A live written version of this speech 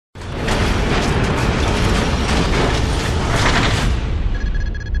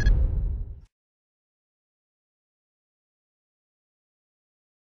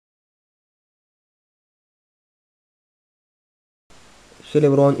Hello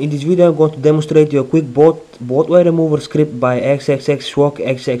everyone, in this video I'm going to demonstrate you a quick bloatware remover script by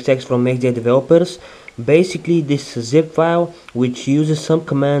XXX from XJ developers. Basically this is a zip file which uses some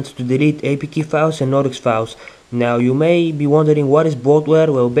commands to delete APK files and Nordics files. Now you may be wondering what is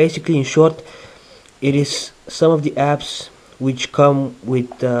bloatware. Well, basically in short, it is some of the apps which come with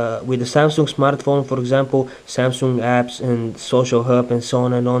the Samsung smartphone, for example Samsung apps and social hub and so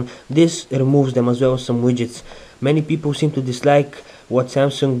on and on. This removes them, as well as some widgets. Many people seem to dislike what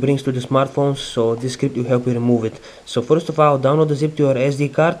Samsung brings to the smartphones, so this script will help you remove it. So first of all, download the zip to your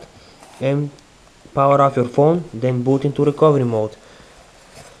SD card and power off your phone, then boot into recovery mode.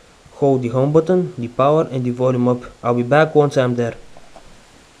 Hold the home button, the power and the volume up. I'll be back once I'm there.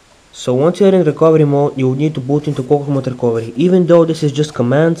 So once you're in recovery mode, you will need to boot into Cocoa Mode Recovery. Even though this is just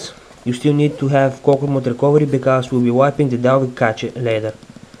commands, you still need to have Cocoa Mode Recovery because we'll be wiping the Dalvik cache later.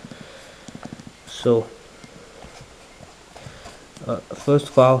 So first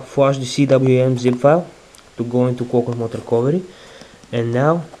of all, flash the CWM zip file to go into Cocoa Mode Recovery, and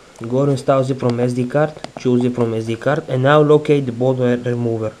now go to install zip from SD card, choose zip from SD card, and now locate the bloatware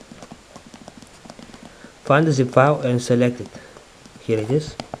remover. Find the zip file and select it. Here it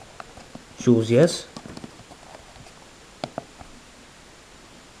is. Choose yes,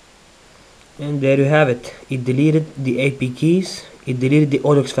 and there you have it. It deleted the APKs, it deleted the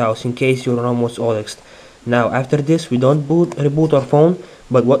ODEX files in case you're almost ODEXed. Now after this we don't reboot our phone,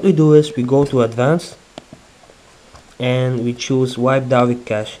 but what we do is we go to advanced and we choose wipe Dalvik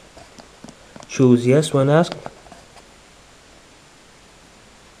cache. Choose yes when asked,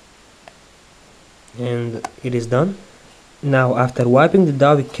 and it is done. Now after wiping the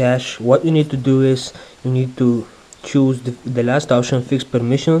Dalvik cache, what you need to do is you need to choose the last option, fix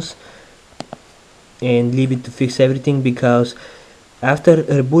permissions, and leave it to fix everything, because after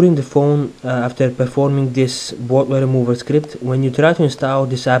rebooting the phone, after performing this bloatware remover script, when you try to install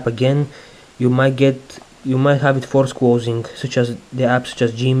this app again, you might have it force closing, such as the apps such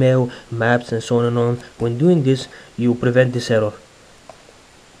as Gmail, Maps, and so on and on. When doing this, you prevent this error.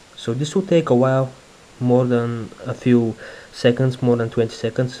 So this will take a while, more than a few seconds, more than 20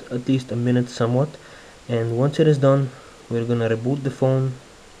 seconds, at least a minute somewhat. And once it is done, we're gonna reboot the phone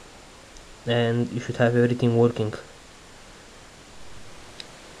and you should have everything working.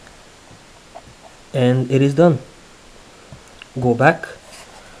 And it is done. Go back,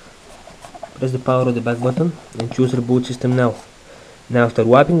 press the power of the back button and choose reboot system now. Now after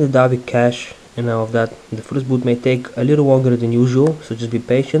wiping the Dalvik cache and all of that, the first boot may take a little longer than usual, so just be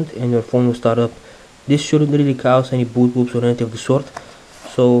patient and your phone will start up. This shouldn't really cause any boot loops or anything of the sort,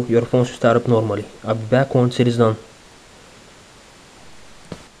 so your phone should start up normally. I'll be back once it is done.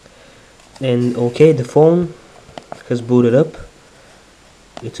 And okay, the phone has booted up.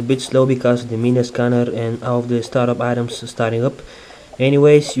 It's a bit slow because of the media scanner and all of the startup items starting up.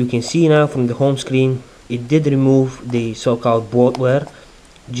 Anyways, you can see now from the home screen, it did remove the so-called bloatware.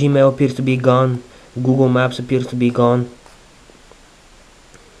 Gmail appears to be gone, Google Maps appears to be gone,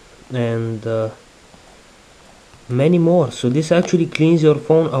 and many more. So this actually cleans your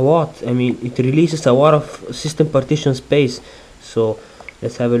phone a lot. I mean, it releases a lot of system partition space. So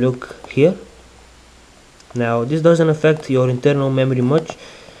let's have a look here. Now this doesn't affect your internal memory much,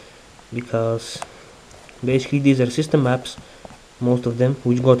 because basically these are system apps, most of them,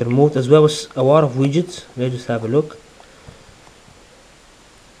 which got removed, as well as a lot of widgets. Let's just have a look.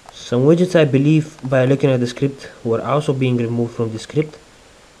 Some widgets, I believe, by looking at the script, were also being removed from the script.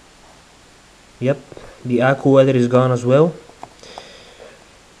 Yep, the AccuWeather is gone as well.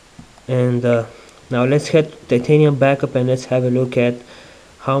 And now let's head to Titanium Backup and let's have a look at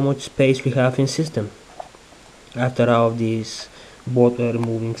how much space we have in system after all of these bloatware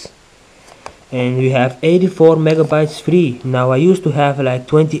removings. And we have 84 megabytes free. Now I used to have like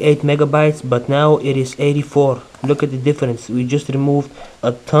 28 megabytes, but now it is 84. Look at the difference. We just removed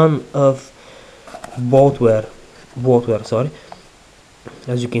a ton of bloatware, sorry.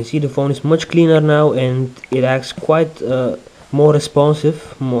 As you can see, the phone is much cleaner now and it acts quite more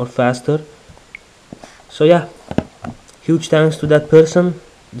responsive, more faster. So yeah, huge thanks to that person.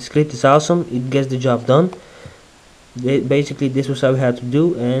 The script is awesome, it gets the job done. Basically this was how we had to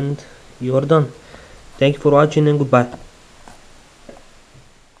do, and you are done. Thank you for watching and goodbye.